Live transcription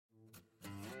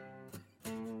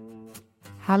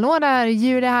Hallå där,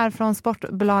 Julia här från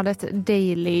Sportbladet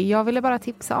Daily. Jag ville bara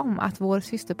tipsa om att vår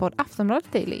systerpodd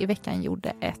Aftonbladet Daily i veckan gjorde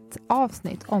ett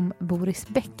avsnitt om Boris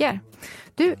Becker.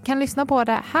 Du kan lyssna på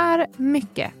det här,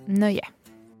 mycket nöje.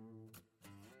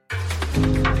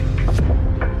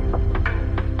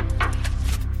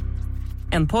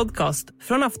 En podcast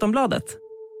från Aftonbladet.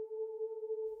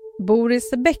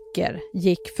 Boris Becker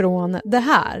gick från det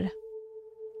här.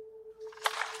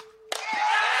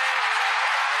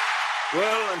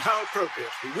 Well, and how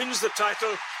appropriate. He wins the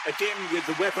title again with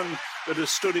the weapon that has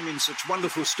stood him in such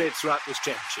wonderful state throughout this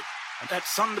championship. And that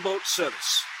thunderbolt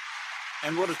service.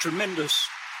 And what a tremendous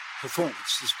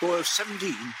performance. This boy of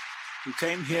 17 who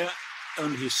came here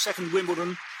on his second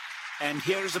Wimbledon. And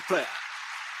here is a player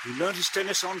who learned his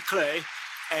tennis on clay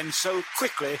and so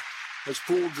quickly has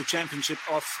pulled the championship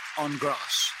off on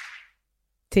grass.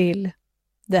 Till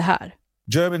det här.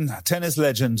 German tennis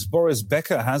legend Boris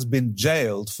Becker has been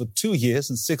jailed for 2 years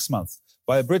and 6 months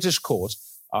by a British court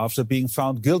after being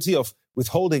found guilty of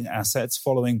withholding assets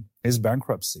following his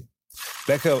bankruptcy.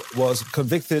 Becker was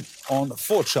convicted on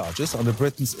 4 charges under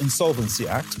Britain's Insolvency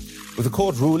Act, with the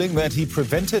court ruling that he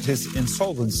prevented his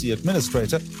insolvency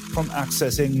administrator from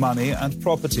accessing money and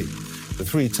property. The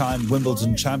 3-time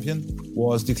Wimbledon champion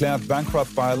was declared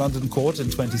bankrupt by a London court in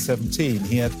 2017.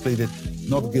 He had pleaded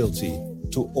not guilty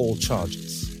to all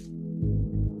charges.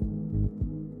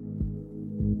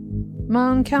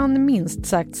 Man kan minst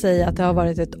sagt säga att det har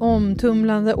varit ett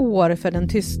omtumlande år för den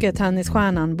tyske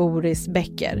tennisstjärnan Boris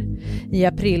Becker. I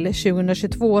april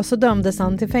 2022 så dömdes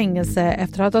han till fängelse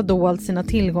efter att ha dolt sina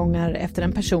tillgångar efter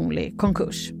en personlig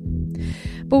konkurs.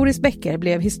 Boris Becker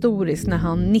blev historisk när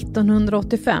han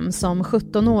 1985 som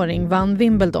 17-åring vann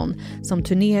Wimbledon som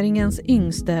turneringens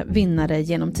yngste vinnare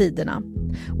genom tiderna.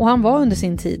 Och han var under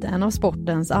sin tid en av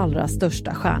sportens allra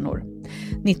största stjärnor.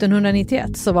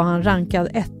 1991 så var han rankad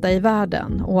 1 i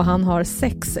världen och han har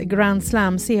 6 Grand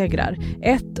Slam-segrar,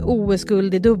 1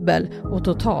 OS-guld i dubbel och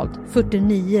totalt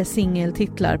 49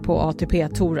 singeltitlar på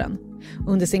ATP-touren.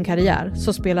 Under sin karriär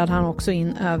så spelade han också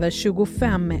in över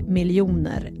 25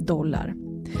 miljoner dollar.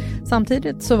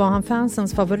 Samtidigt så var han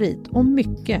fansens favorit och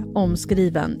mycket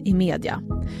omskriven i media.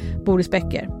 Boris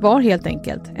Becker var helt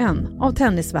enkelt en av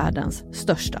tennisvärldens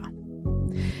största.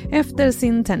 Efter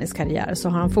sin tenniskarriär så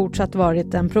har han fortsatt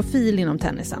varit en profil inom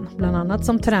tennisen, bland annat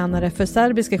som tränare för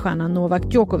serbiska stjärnan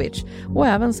Novak Djokovic och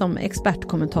även som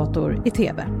expertkommentator i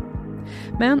tv.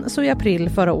 Men så i april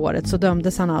förra året så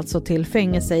dömdes han alltså till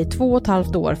fängelse i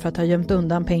 2,5 år för att ha gömt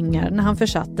undan pengar när han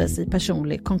försattes i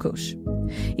personlig konkurs.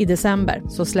 I december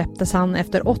så släpptes han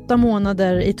efter 8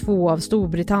 månader i 2 av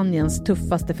Storbritanniens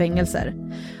tuffaste fängelser.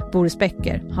 Boris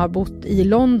Becker har bott i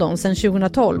London sedan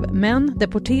 2012 men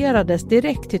deporterades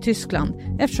direkt till Tyskland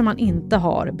eftersom han inte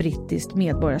har brittiskt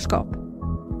medborgarskap.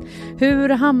 Hur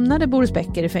hamnade Boris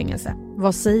Becker i fängelse?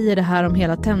 Vad säger det här om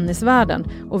hela tennisvärlden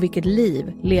och vilket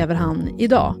liv lever han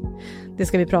idag? Det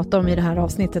ska vi prata om i det här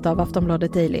avsnittet av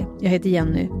Aftonbladet Daily. Jag heter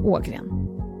Jenny Ågren.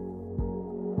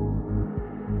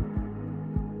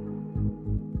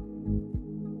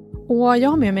 Och jag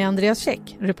har med mig Andreas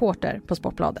Käck, reporter på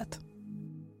Sportbladet.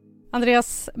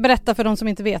 Andreas, berätta för de som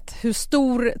inte vet, hur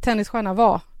stor tennisstjärna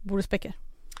var Boris Becker?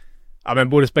 Ja, men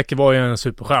Boris Becker var ju en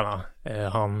superstjärna.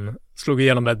 Han slog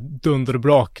igenom ett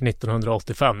dunderbrak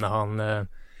 1985 när han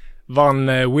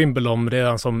vann Wimbledon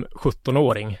redan som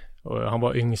 17-åring. Och han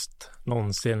var yngst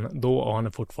någonsin då och han är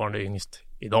fortfarande yngst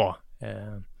idag.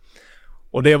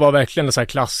 Och det var verkligen ett så här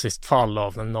klassiskt fall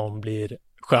av när någon blir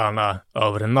stjärna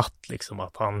över en natt. Liksom.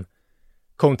 Att han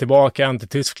kom tillbaka till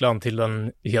Tyskland till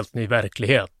en helt ny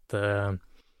verklighet.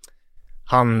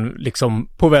 Han liksom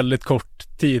på väldigt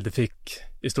kort tid fick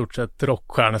i stort sett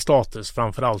rockstjärnestatus,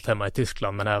 framförallt hemma i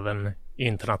Tyskland men även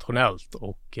internationellt.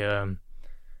 Och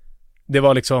det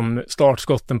var liksom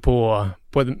startskotten på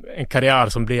en karriär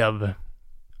som blev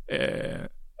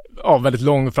väldigt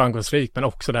lång och framgångsrik, men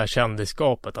också det här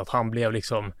kändisskapet, att han blev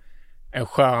liksom en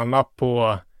stjärna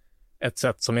på ett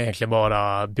sätt som egentligen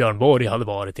bara Björn Borg hade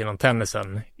varit inom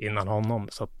tennisen innan honom.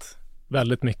 Så att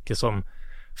väldigt mycket som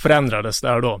förändrades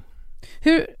där och då.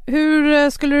 Hur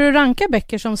skulle du ranka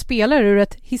Becker som spelare ur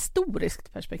ett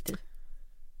historiskt perspektiv?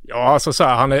 Ja, alltså så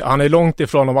här, han är långt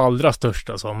ifrån de allra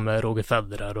största som Roger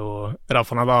Federer och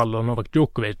Rafa Nadal och Novak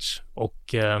Djokovic.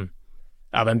 Och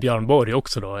även Björn Borg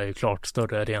också då är ju klart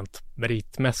större rent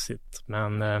meritmässigt.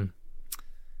 Men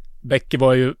Becker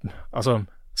var ju, alltså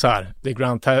så här, det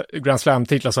är Grand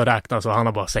Slam-titlar som räknas och han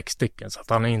har bara 6 stycken. Så att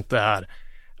han är inte här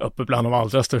uppe bland de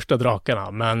allra största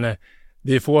drakarna. Men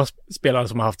det är få spelare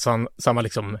som har haft samma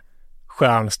liksom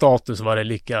stjärnstatus var det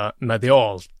lika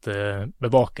medialt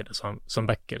bevakade som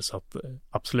Becker, så att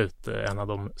absolut en av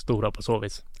de stora på så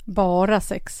vis. Bara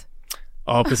sex.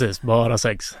 Ja, precis. Bara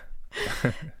sex.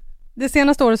 Det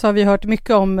senaste året så har vi hört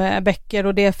mycket om Becker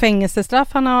och det fängelsestraff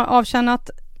han har avtjänat.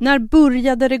 När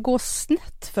började det gå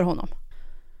snett för honom?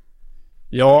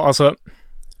 Ja, alltså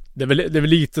det är väl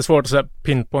lite svårt att säga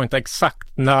pinpointa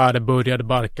exakt när det började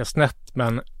barka snett,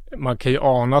 men man kan ju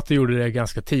ana att det gjorde det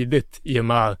ganska tidigt i och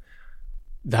med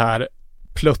det här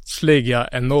plötsliga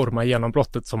enorma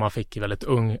genombrottet som han fick i väldigt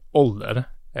ung ålder.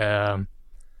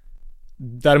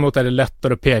 Däremot är det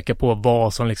lättare att peka på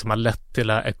vad som liksom har lett till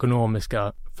det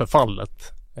ekonomiska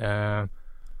förfallet.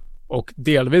 Och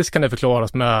delvis kan det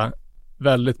förklaras med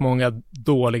väldigt många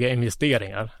dåliga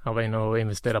investeringar. Han var inne och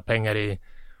investerade pengar i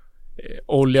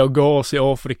olja och gas i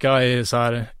Afrika, i så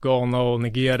här Ghana och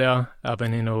Nigeria.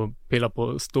 Även inne och pilla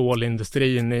på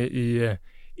stålindustrin i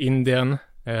Indien.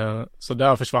 Så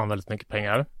där försvann väldigt mycket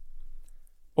pengar.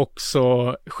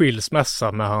 Också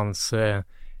skilsmässa med hans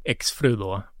exfru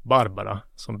då, Barbara,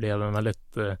 som blev en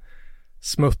väldigt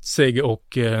smutsig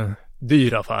och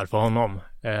dyr affär för honom.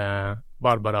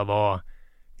 Barbara var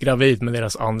gravid med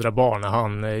deras andra barn när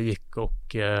han gick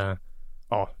och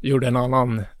gjorde en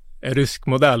annan rysk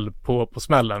modell på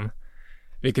smällen,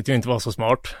 vilket ju inte var så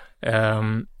smart.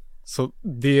 Så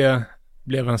det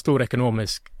blev en stor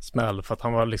ekonomisk smäll för att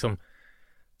han var liksom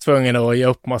tvungen att ge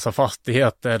upp massa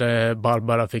fastigheter.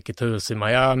 Barbara fick ett hus i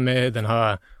Miami. Den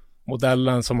här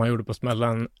modellen som han gjorde på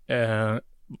smällen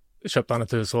köpte han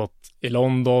ett hus åt i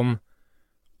London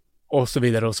och så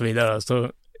vidare och så vidare.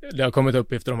 Så det har kommit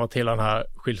uppgifter om att hela den här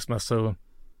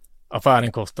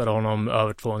skilsmässoaffären kostade honom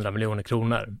över 200 miljoner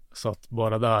kronor. Så att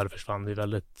bara där försvann det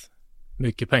väldigt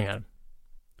mycket pengar.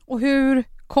 Och hur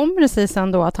kommer det sig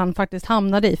sen då att han faktiskt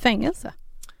hamnade i fängelse?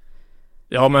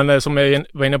 Ja, men som jag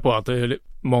var inne på, att det är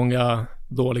många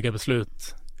dåliga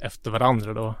beslut efter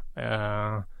varandra då.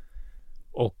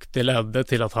 Och det ledde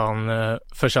till att han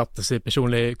försattes i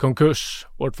personlig konkurs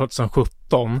år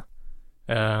 2017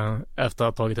 efter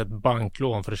att ha tagit ett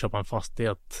banklån för att köpa en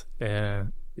fastighet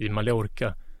i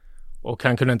Mallorca. Och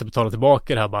han kunde inte betala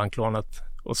tillbaka det här banklånet.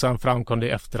 Och sen framkom det i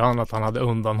efterhand att han hade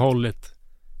undanhållit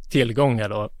tillgångar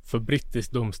då för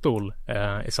brittisk domstol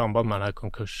i samband med den här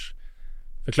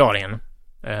konkursförklaringen.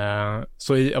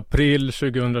 Så i april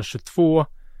 2022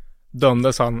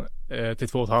 dömdes han till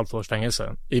 2,5 års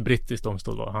fängelse i brittisk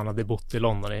domstol då. Han hade bott i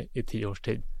London i 10 års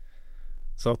tid.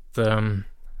 Så att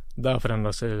där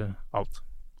förändras ju allt.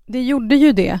 Det gjorde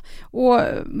ju det. Och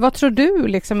vad tror du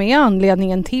liksom är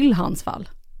anledningen till hans fall?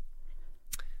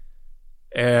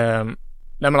 Nej,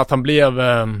 men att han blev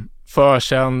för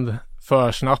känd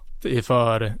för snabbt i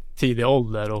för tidig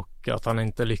ålder och att han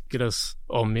inte lyckades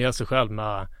omge sig själv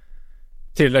med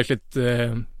tillräckligt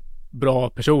bra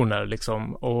personer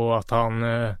liksom. Och att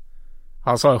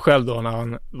han sa själv då när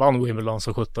han vann Wimbledon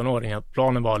som 17-åring att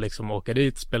planen var liksom att åka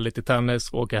dit, spela lite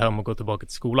tennis, åka hem och gå tillbaka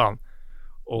till skolan.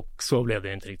 Och så blev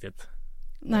det inte riktigt.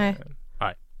 Nej.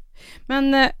 Nej.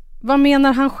 Men vad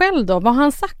menar han själv då? Vad har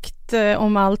han sagt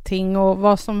om allting och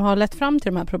vad som har lett fram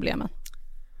till de här problemen?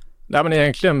 Nej, men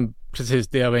egentligen precis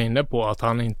det jag var inne på, att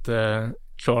han inte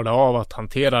klarade av att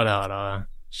hantera det här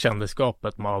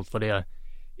kändisskapet med allt vad det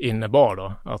innebar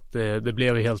då. Att det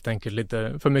blev helt enkelt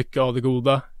lite för mycket av det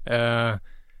goda.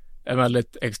 En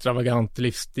väldigt extravagant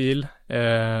livsstil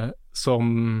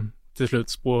som till slut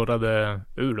spårade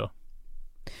ur då.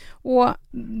 Och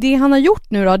det han har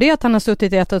gjort nu då, det är att han har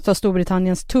suttit i ett av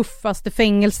Storbritanniens tuffaste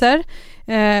fängelser.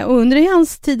 Och under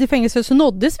hans tid i fängelse så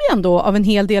nåddes vi ändå av en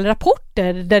hel del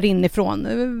rapporter där inifrån.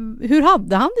 Hur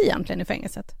hade han det egentligen i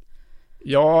fängelset?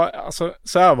 Ja, alltså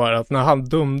så här var det att när han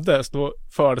dömdes då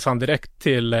fördes han direkt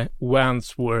till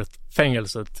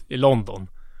Wandsworth-fängelset i London.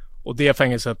 Och det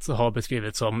fängelset har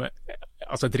beskrivits som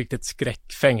alltså ett riktigt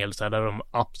skräckfängelse där de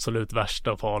absolut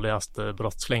värsta och farligaste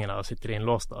brottslingarna sitter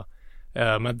inlåsta.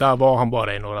 Men där var han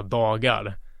bara i några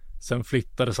dagar. Sen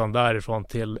flyttades han därifrån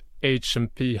till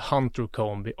H&P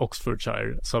Huntercombe i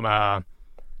Oxfordshire som är,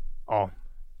 ja,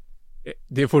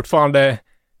 det är fortfarande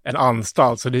en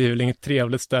anstalt så det är väl inget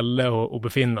trevligt ställe att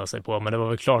befinna sig på, men det var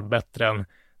väl klart bättre än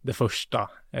det första.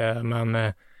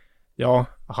 Men ja,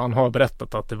 han har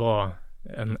berättat att det var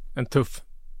en tuff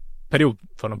period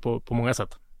för honom på många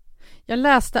sätt. Jag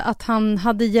läste att han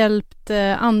hade hjälpt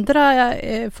andra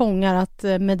fångar att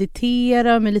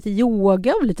meditera med lite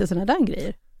yoga och lite sådana där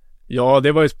grejer. Ja,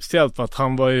 det var ju speciellt för att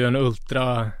han var ju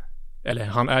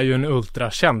han är ju en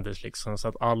ultrakändis liksom, så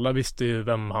att alla visste ju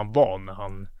vem han var när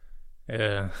han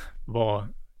var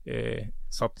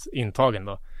satt intagen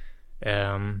då.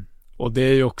 Och det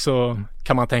är ju också,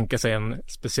 kan man tänka sig, en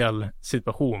speciell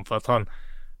situation för att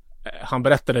han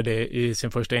berättade det i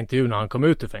sin första intervju när han kom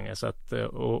ut ur fängelset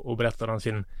och berättade om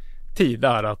sin tid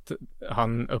där, att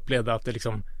han upplevde att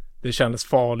det kändes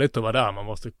farligt att vara där. Man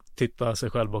måste titta sig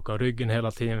själv bakom ryggen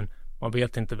hela tiden. Man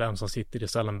vet inte vem som sitter i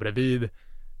cellen bredvid.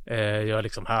 Jag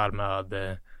är här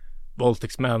med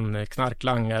våldtäktsmän,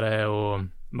 knarklangare och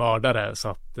mördare, så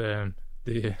att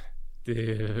det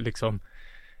är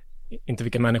inte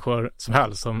vilka människor som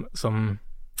helst som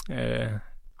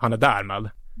han är där med.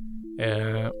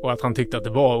 Och att han tyckte att det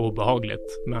var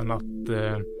obehagligt, men att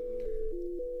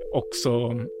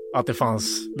också att det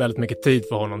fanns väldigt mycket tid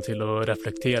för honom till att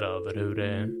reflektera över hur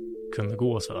det kunde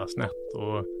gå så där snett,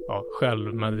 och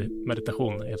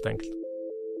självmeditation helt enkelt.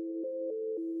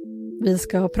 Vi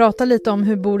ska prata lite om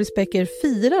hur Boris Becker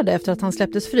firade efter att han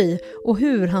släpptes fri och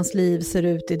hur hans liv ser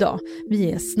ut idag.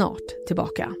 Vi är snart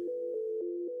tillbaka.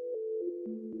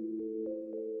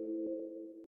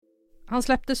 Han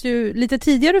släpptes ju lite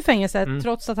tidigare ur fängelset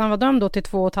trots att han var dömd då till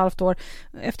 2,5 år.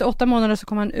 Efter 8 månader så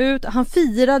kom han ut. Han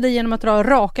firade genom att dra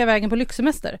raka vägen på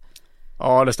lyxsemester.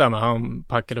 Ja, det stämmer. Han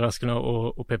packade väskorna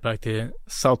och pep till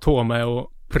Sao Tome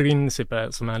och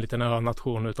Principe, som är en liten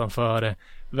önation utanför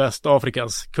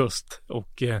Västafrikas kust,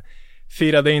 och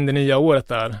firade in det nya året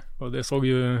där. Och det såg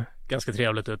ju ganska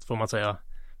trevligt ut, får man säga.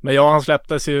 Men ja, han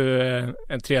släpptes ju,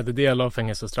 en tredjedel av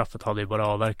fängelsestraffet hade ju bara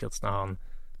avverkats när han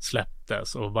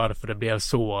släpptes. Och varför det blev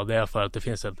så, det är för att det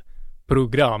finns ett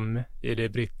program i det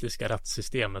brittiska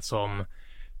rättssystemet som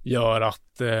gör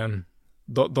att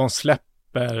de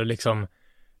släpper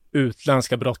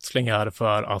utländska brottslingar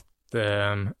för att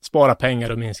spara pengar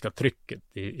och minska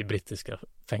trycket i brittiska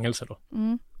fängelser då.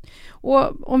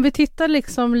 Och om vi tittar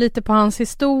lite på hans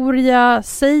historia,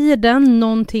 säger den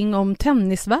någonting om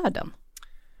tennisvärlden?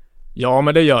 Ja,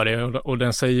 men det gör det, och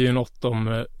den säger ju något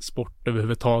om sport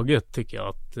överhuvudtaget, tycker jag,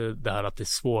 att det här att det är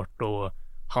svårt att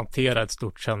hantera ett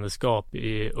stort kändisskap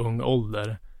i ung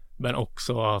ålder, men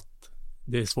också att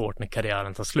det är svårt när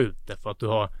karriären tar slut, därför att du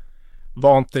har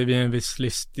vant dig vid en viss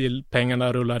livsstil,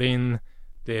 pengarna rullar in,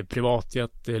 det är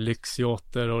privatjet, det är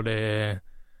lyxyachter och det är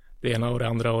det ena och det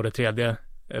andra och det tredje,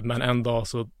 men en dag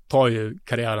så tar ju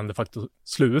karriären de facto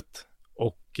slut,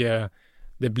 och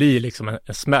det blir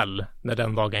en smäll när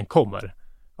den dagen kommer,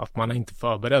 att man är inte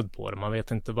förberedd på det, man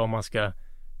vet inte vad man ska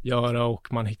göra,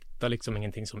 och man hittar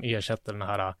ingenting som ersätter den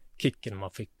här kicken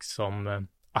man fick som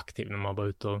aktiv när man var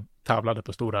ute och tävlade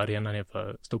på stora arenor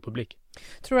inför stor publik.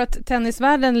 Tror du att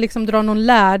tennisvärlden drar någon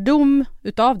lärdom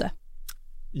utav det?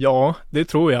 Ja, det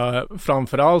tror jag.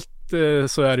 Framförallt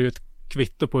så är det ju ett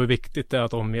kvitto på hur viktigt det är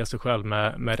att omge sig själv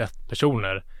med rätt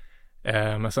personer.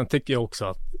 Men sen tycker jag också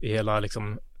att i hela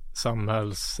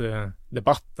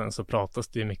samhällsdebatten så pratas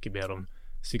det ju mycket mer om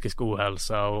psykisk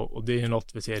ohälsa, och det är ju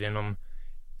något vi ser inom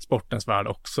sportens värld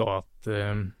också, att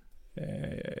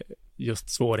just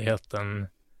svårigheten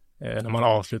när man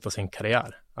avslutar sin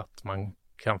karriär, att man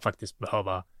kan faktiskt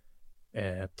behöva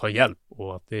ta hjälp,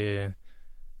 och att det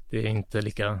är inte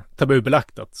lika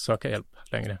tabubelagt att söka hjälp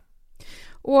längre.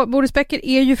 Och Boris Becker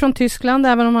är ju från Tyskland,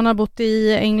 även om han har bott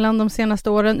i England de senaste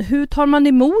åren. Hur tar man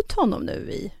emot honom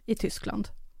nu i Tyskland?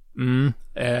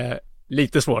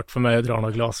 Lite svårt för mig att dra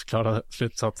några glasklara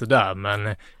slutsatser där,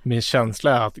 men min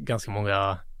känsla är att ganska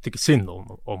många tycker synd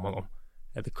om honom.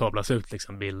 Det kablas ut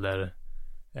bilder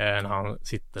när han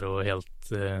sitter och är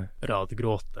helt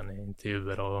rödgråten i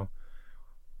intervjuer och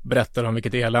berättar om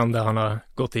vilket elände han har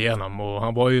gått igenom, och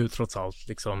han var ju trots allt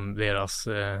deras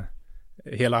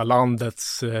hela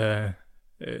landets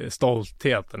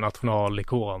stolthet,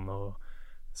 nationalikon, och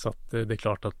så att det är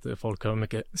klart att folk har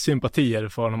mycket sympatier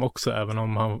för honom också, även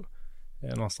om han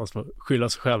någonstans får skylla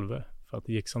sig själv för att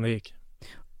det gick som det gick.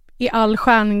 Är all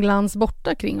stjärnglans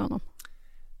borta kring honom?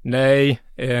 Nej,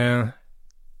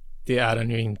 det är den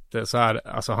ju inte. Så här,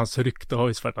 alltså hans rykte har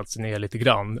ju svärtats ner lite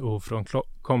grann, och från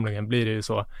komlingen blir det ju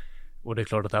så, och det är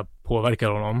klart att det här påverkar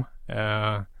honom,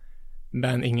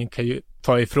 men ingen kan ju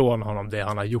ta ifrån honom det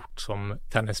han har gjort som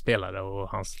tennisspelare och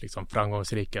hans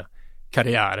framgångsrika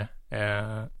karriär,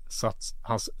 så att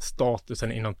hans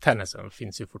statusen inom tennisen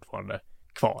finns ju fortfarande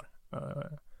kvar,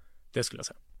 det skulle jag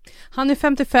säga. Han är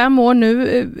 55 år nu.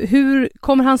 Hur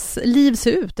kommer hans liv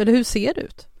se ut, eller hur ser det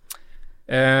ut?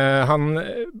 Han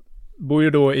bor ju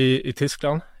då i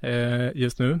Tyskland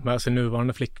just nu med sin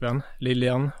nuvarande flickvän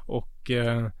Lilian, och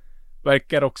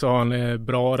verkar också ha en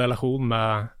bra relation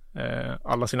med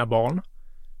alla sina barn.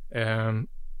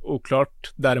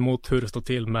 Oklart däremot hur det står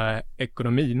till med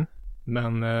ekonomin,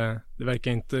 men det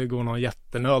verkar inte gå någon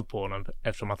jättenöd på honom,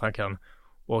 eftersom att han kan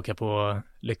åka på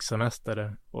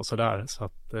lyxsemester och sådär, så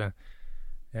att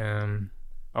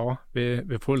ja,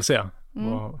 vi får väl se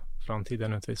vad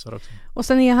framtiden utvisar också. Och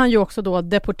sen är han ju också då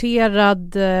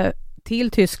deporterad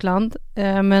till Tyskland.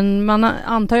 Men man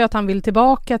antar ju att han vill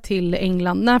tillbaka till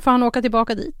England. När får han åka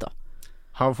tillbaka dit då?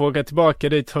 Han får åka tillbaka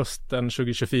dit hösten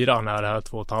 2024 när det här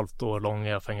 2,5 år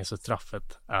långa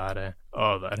fängelsestraffet är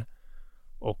över.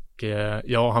 Och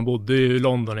han bodde ju i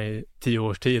London i 10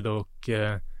 års tid och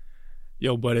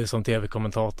jobbade som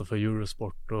tv-kommentator för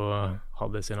Eurosport och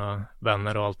hade sina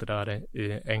vänner och allt det där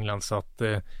i England. Så att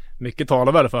mycket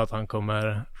talar väl för att han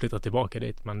kommer flytta tillbaka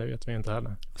dit, men det vet vi inte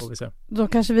heller. Får vi se. Då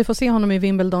kanske vi får se honom i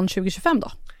Wimbledon 2025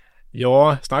 då?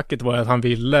 Ja, snacket var att han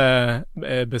ville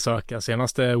besöka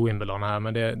senaste Wimbledon här,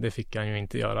 men det fick han ju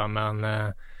inte göra. Men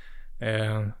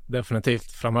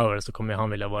definitivt framöver så kommer han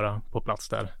vilja vara på plats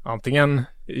där. Antingen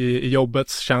i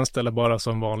jobbets tjänst eller bara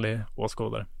som vanlig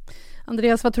åskådare.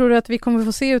 Andreas, vad tror du att vi kommer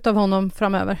få se ut av honom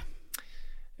framöver?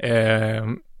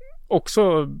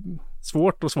 Också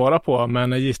svårt att svara på,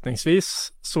 men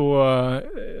gissningsvis så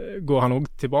går han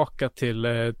nog tillbaka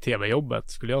till tv-jobbet,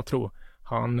 skulle jag tro.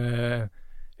 Han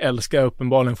älskar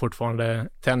uppenbarligen fortfarande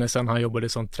tennisen. Han jobbade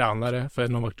som tränare för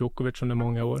Novak Djokovic under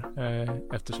många år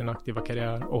efter sin aktiva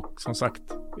karriär och som sagt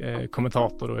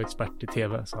kommentator och expert i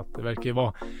tv. Så att det verkar ju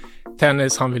vara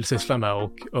tennis han vill syssla med,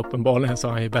 och uppenbarligen så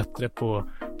är han ju bättre på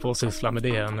att syssla med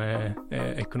det än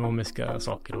ekonomiska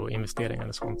saker och investeringar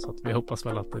och sånt. Så att vi hoppas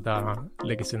väl att det är där han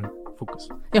lägger sin fokus.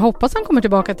 Jag hoppas han kommer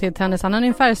tillbaka till tennis. Han är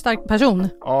en färgstark person.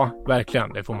 Ja,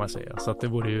 verkligen, det får man säga. Så att det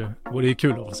vore ju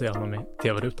kul att få se honom i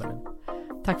tv-rutan.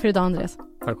 Tack för idag, Andreas.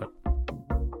 Tack själv.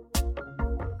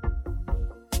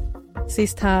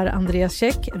 Sist här Andreas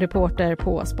Käck, reporter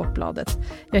på Sportbladet.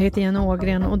 Jag heter Jenny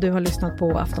Ågren och du har lyssnat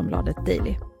på Aftonbladet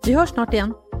Daily. Vi hörs snart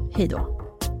igen. Hej då.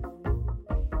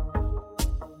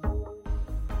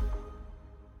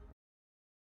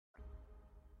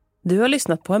 Du har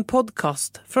lyssnat på en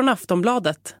podcast från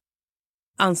Aftonbladet.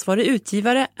 Ansvarig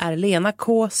utgivare är Lena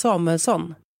K.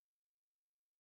 Samuelsson.